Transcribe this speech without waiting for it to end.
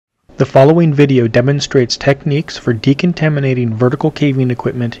The following video demonstrates techniques for decontaminating vertical caving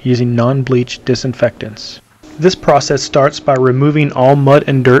equipment using non-bleach disinfectants. This process starts by removing all mud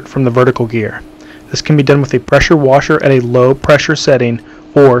and dirt from the vertical gear. This can be done with a pressure washer at a low pressure setting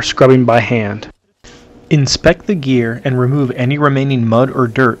or scrubbing by hand. Inspect the gear and remove any remaining mud or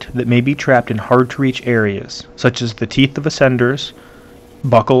dirt that may be trapped in hard-to-reach areas, such as the teeth of ascenders,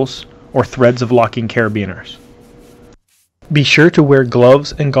 buckles, or threads of locking carabiners. Be sure to wear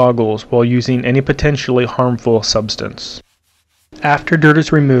gloves and goggles while using any potentially harmful substance. After dirt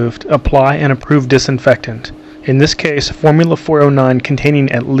is removed, apply an approved disinfectant, in this case Formula 409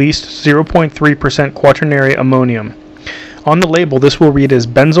 containing at least 0.3% quaternary ammonium. On the label this will read as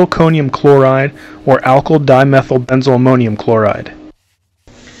benzalkonium chloride or alkyl dimethyl benzoammonium chloride.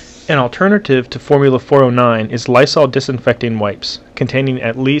 An alternative to Formula 409 is Lysol disinfecting wipes, containing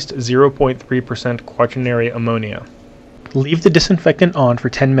at least 0.3% quaternary ammonia. Leave the disinfectant on for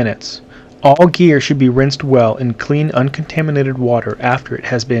 10 minutes. All gear should be rinsed well in clean, uncontaminated water after it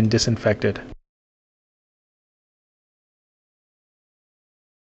has been disinfected.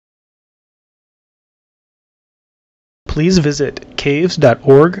 Please visit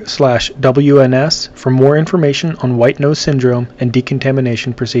caves.org/WNS for more information on white nose syndrome and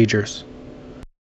decontamination procedures.